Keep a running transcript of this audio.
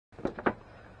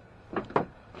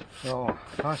So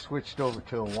I switched over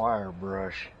to a wire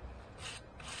brush,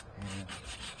 and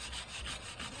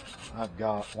I've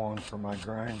got one for my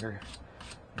grinder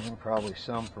and probably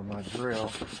some for my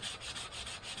drill,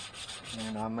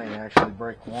 and I may actually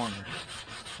break one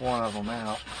of them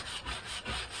out,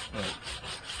 but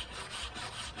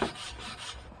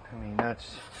I mean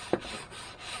that's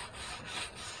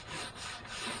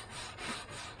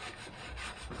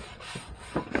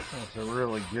a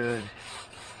really good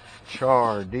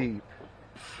char deep.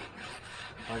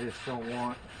 I just don't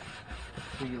want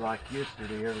to be like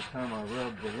yesterday. Every time I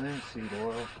rubbed the linseed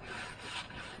oil,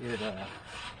 it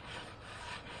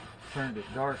turned it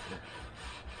darker.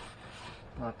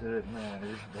 Not that it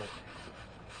matters,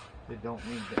 but it don't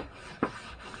need that.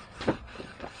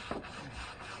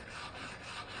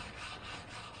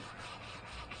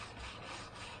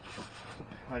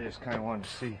 I just kind of wanted to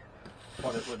see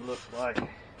what it would look like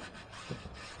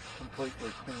completely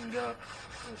cleaned up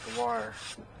with the wire,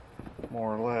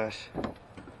 more or less.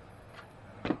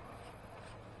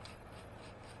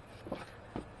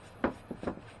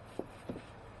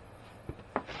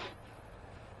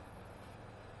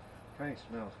 Kind of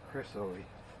smells chryso-y.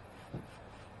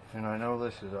 And I know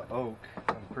this is an oak.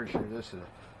 I'm pretty sure this is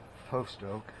a post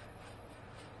oak.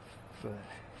 But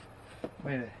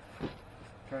made it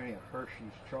trying a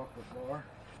Hershey's chocolate bar.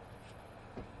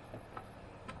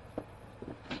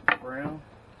 Brown.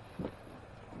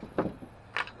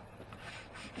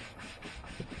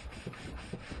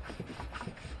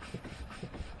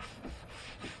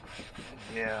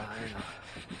 Yeah,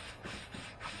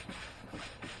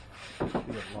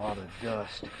 there's a lot of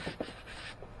dust,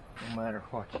 no matter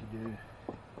what you do.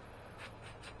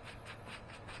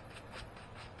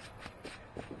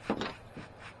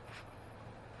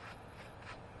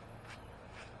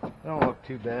 They don't look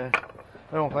too bad.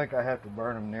 I don't think I have to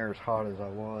burn them near as hot as I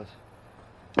was,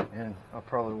 and I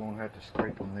probably won't have to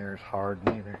scrape them there as hard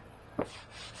neither to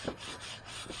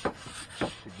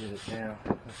get it down.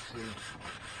 Let's see.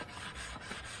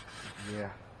 Yeah,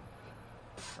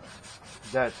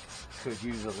 that could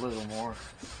use a little more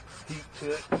heat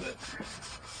to it, but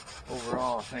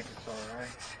overall I think it's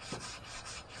alright.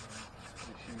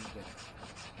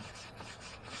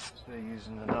 Instead of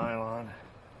using the nylon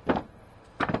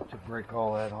to break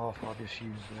all that off, I'll just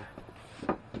use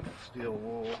the steel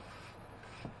wool.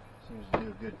 Seems to do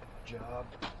a good job.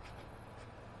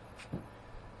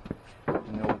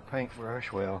 And the old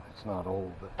paintbrush, well, it's not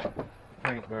old, but the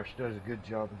paintbrush does a good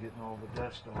job of getting all the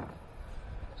dust off.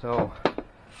 So,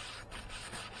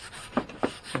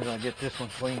 as soon as I get this one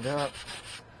cleaned up,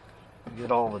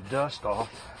 get all the dust off,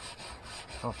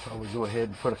 I'll probably go ahead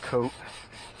and put a coat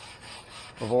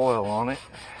of oil on it,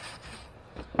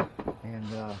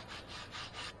 and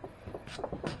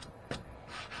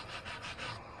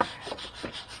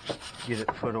get it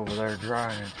put over there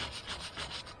drying.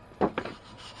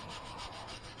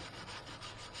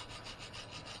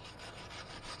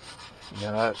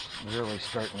 Yeah, that's really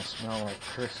starting to smell like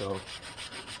chryso,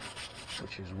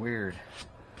 which is weird. It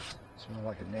smells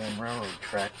like a damn railroad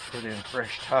track put in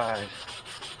fresh ties.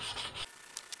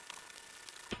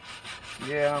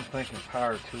 Yeah, I'm thinking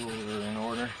power tools are in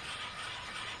order.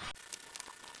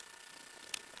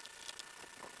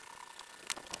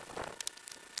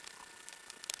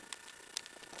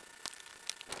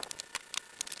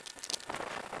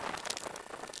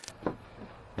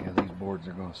 Yeah, these boards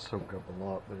are going to soak up a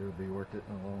lot, but it'll be worth it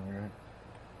in the long run.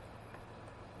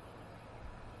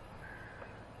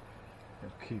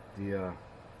 It'll keep the really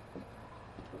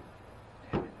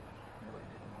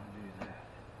didn't want to do that.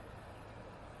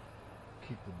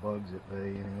 Keep the bugs at bay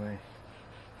anyway.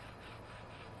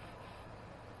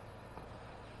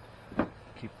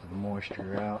 Keep the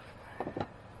moisture out.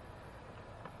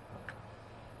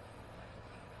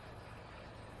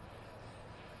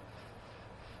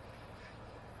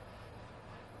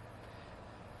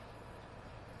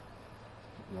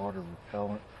 Water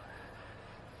repellent,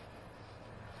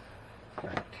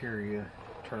 bacteria,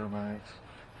 termites,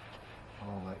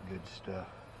 all that good stuff.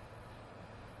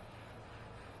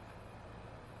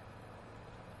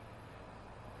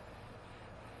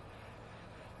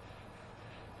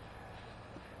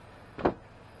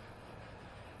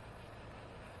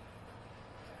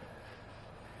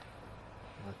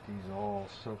 Let these all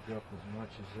soak up as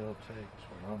much as they'll take. That's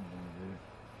what I'm going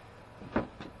to do.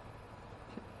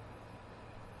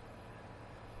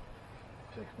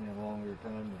 Takes me a longer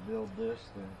time to build this,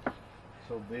 then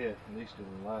so be it. At least it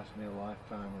will last me a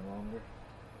lifetime or longer.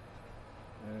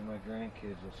 And my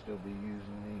grandkids will still be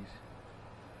using these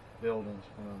buildings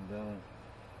when I'm done.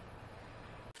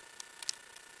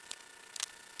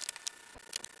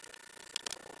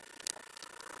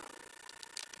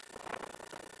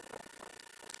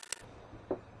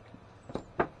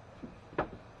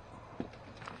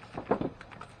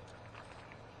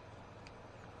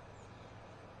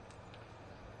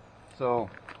 So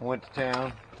I went to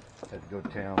town, had to go to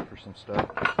town for some stuff,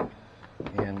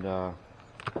 and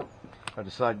I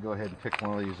decided to go ahead and pick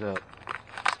one of these up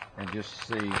and just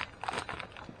see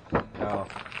how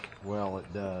well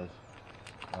it does.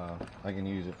 I can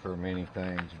use it for many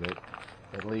things, but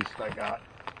at least I got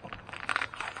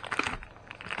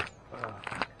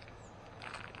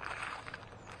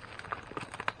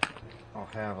I'll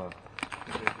have a,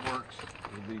 if it works,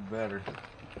 it'll be better.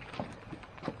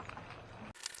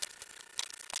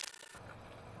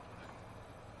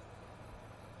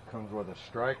 Comes with a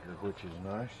striker, which is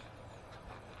nice.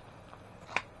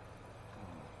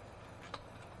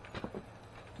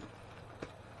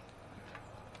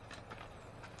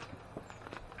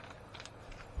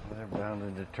 They're bound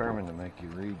and determined to make you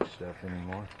read stuff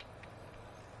anymore.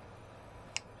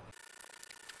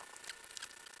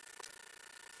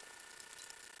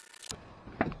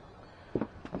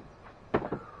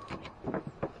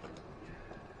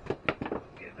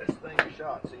 Give this thing a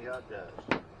shot, see how it does.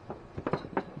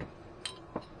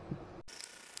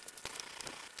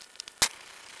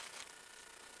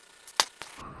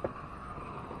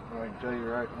 I can tell you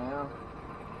right now,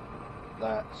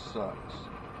 that sucks.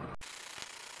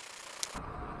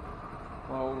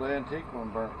 My old antique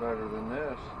one burnt better than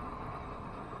this.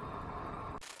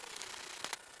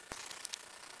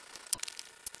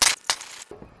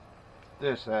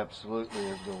 This absolutely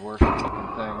is the worst looking thing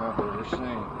I've ever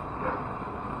seen.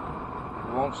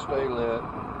 It won't stay lit.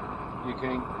 You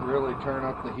can't really turn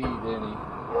up the heat any.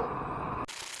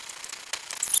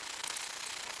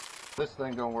 This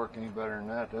thing don't work any better than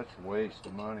that. That's a waste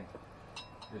of money.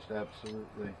 Just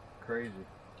absolutely crazy.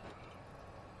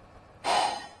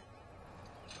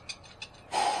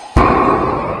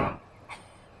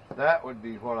 That would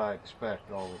be what I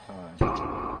expect all the time.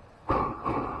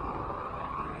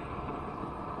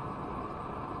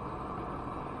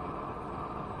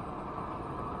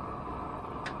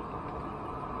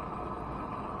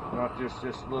 Not just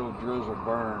this little drizzle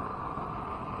burn.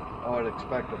 I would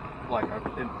expect like an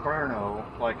inferno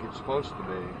like it's supposed to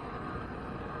be.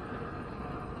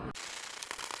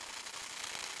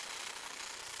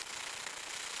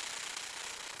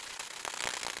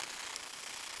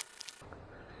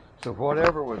 So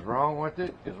whatever was wrong with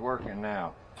it is working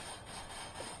now.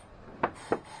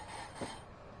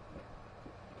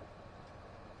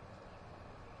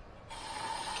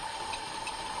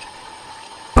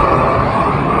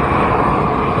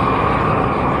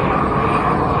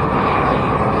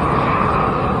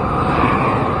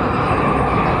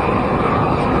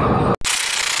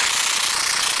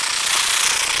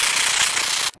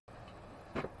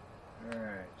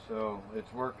 Alright, so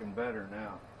it's working better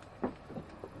now.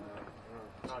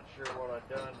 Not sure what I've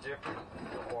done different,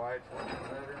 why it's working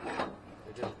better.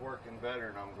 It's just working better,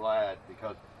 and I'm glad,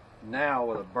 because now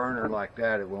with a burner like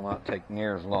that, it will not take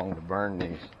near as long to burn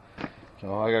these.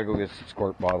 So I gotta go get some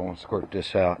squirt bottle and squirt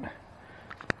this out.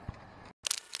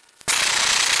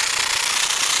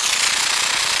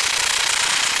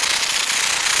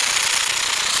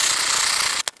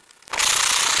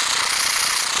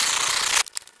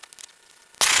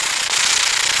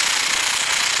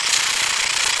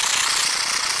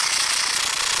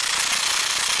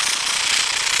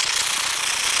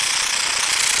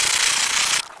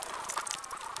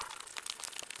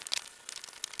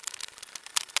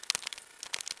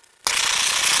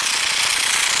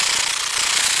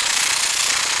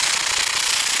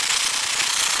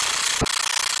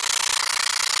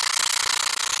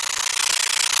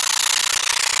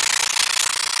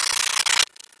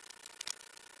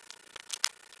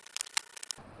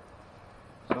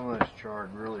 Some of this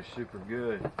charred really super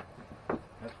good.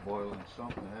 That's boiling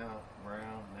something out,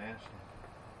 brown, nasty.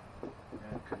 And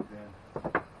it could have been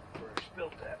where I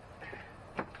spilled that.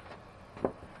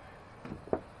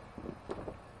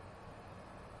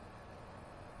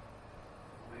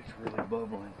 It's really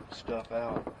bubbling stuff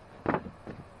out.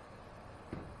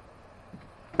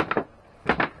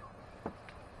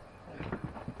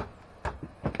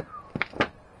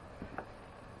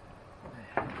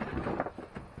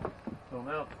 So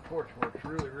now the torch works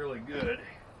really, really good.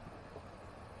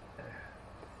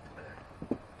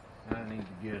 I need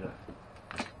to get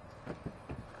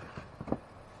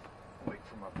wait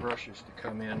for my brushes to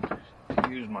come in to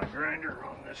use my grinder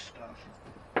on this stuff.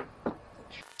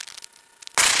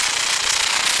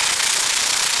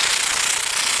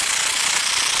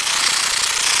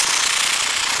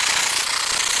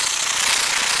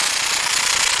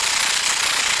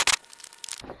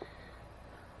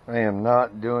 I am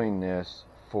not doing this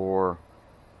for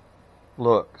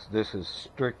looks. This is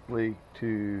strictly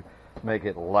to make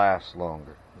it last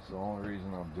longer. That's the only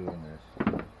reason I'm doing this.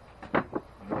 I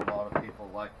know a lot of people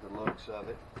like the looks of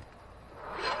it.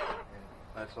 And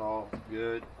that's all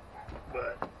good,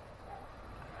 but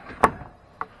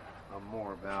I'm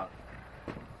more about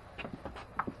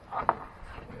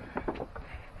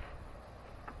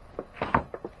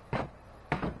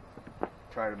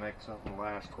try to make something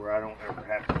last where I don't ever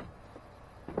have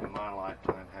to, in my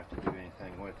lifetime, have to do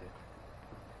anything with it.